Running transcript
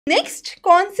Next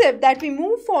concept that we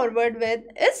move forward with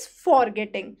is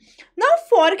forgetting. Now,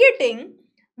 forgetting,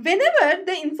 whenever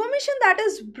the information that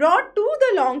is brought to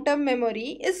the long-term memory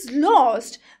is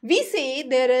lost, we say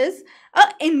there is a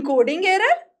encoding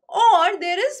error or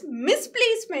there is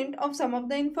misplacement of some of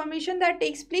the information that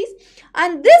takes place,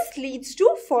 and this leads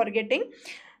to forgetting.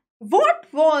 What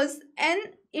was an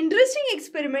interesting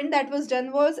experiment that was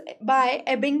done was by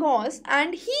Ebbinghaus,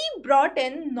 and he brought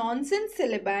in nonsense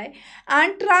syllabi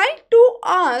and tried to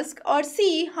ask or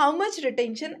see how much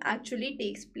retention actually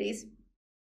takes place.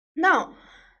 Now,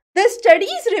 the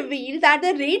studies reveal that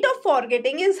the rate of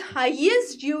forgetting is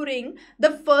highest during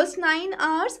the first 9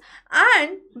 hours,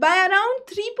 and by around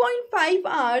 3.5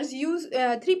 hours,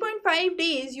 3.5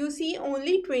 days, you see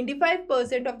only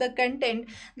 25% of the content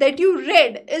that you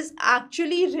read is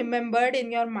actually remembered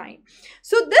in your mind.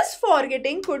 So this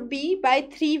forgetting could be by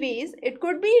 3 ways. It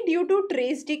could be due to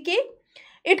trace decay,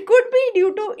 it could be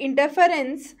due to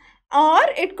interference, or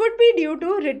it could be due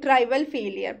to retrieval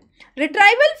failure.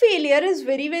 Retrieval failure is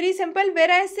very simple, where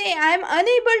I say I am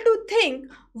unable to think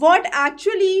what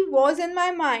actually was in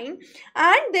my mind,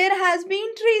 and there has been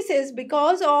traces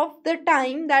because of the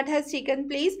time that has taken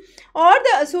place or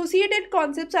the associated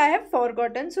concepts I have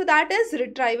forgotten. So that is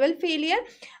retrieval failure.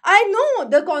 I know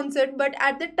the concept, but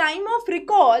at the time of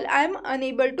recall I am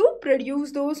unable to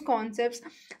produce those concepts.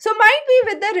 So might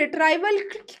be with the retrieval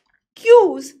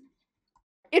cues,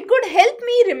 it could help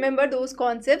me remember those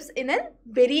concepts in a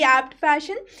very apt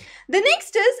fashion. The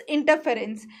next is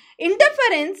interference.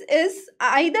 Interference is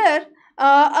either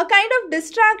a kind of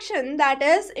distraction that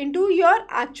is into your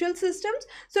actual systems.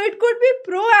 So it could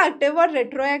be proactive or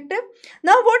retroactive.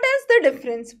 Now, what is the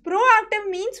difference? Proactive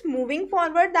means moving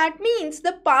forward. That means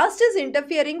the past is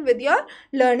interfering with your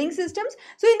learning systems.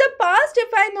 So in the past, if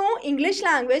I know English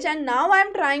language and now I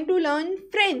am trying to learn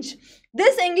French,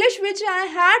 this English which I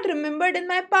had remembered in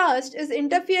my past is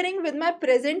interfering with my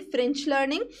present French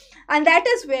learning, and that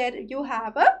is where you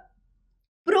have a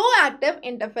proactive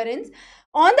interference.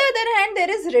 On the other hand,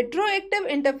 there is retroactive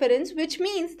interference, which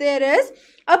means there is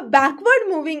a backward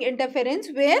moving interference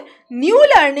where new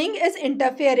learning is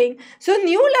interfering. So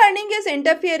new learning is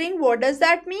interfering. What does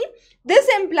that mean? This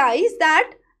implies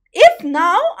that if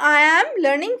now I am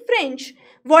learning French,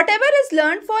 whatever is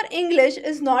learned for English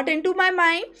is not into my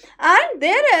mind, and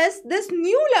there is this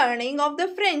new learning of the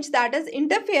French that is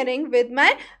interfering with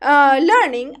my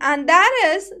learning, and that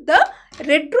is the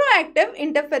retroactive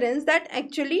interference that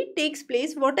actually takes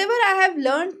place. Whatever I have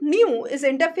learned new is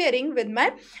interfering with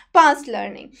my past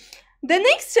learning. The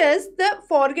next is the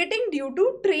forgetting due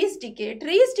to trace decay.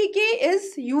 Trace decay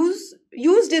is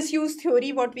use-disuse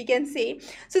theory, what we can say.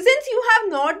 So since you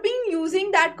have not been using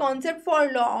that concept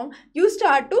for long, you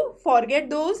start to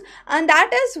forget those, and that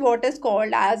is what is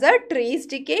called as a trace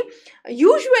decay.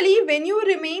 Usually when you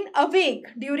remain awake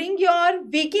during your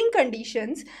waking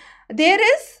conditions, there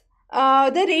is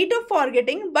the rate of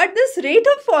forgetting, but this rate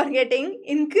of forgetting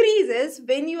increases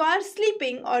when you are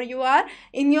sleeping or you are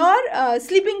in your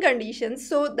sleeping conditions.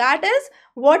 So that is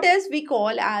what we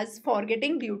call as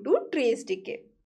forgetting due to trace decay.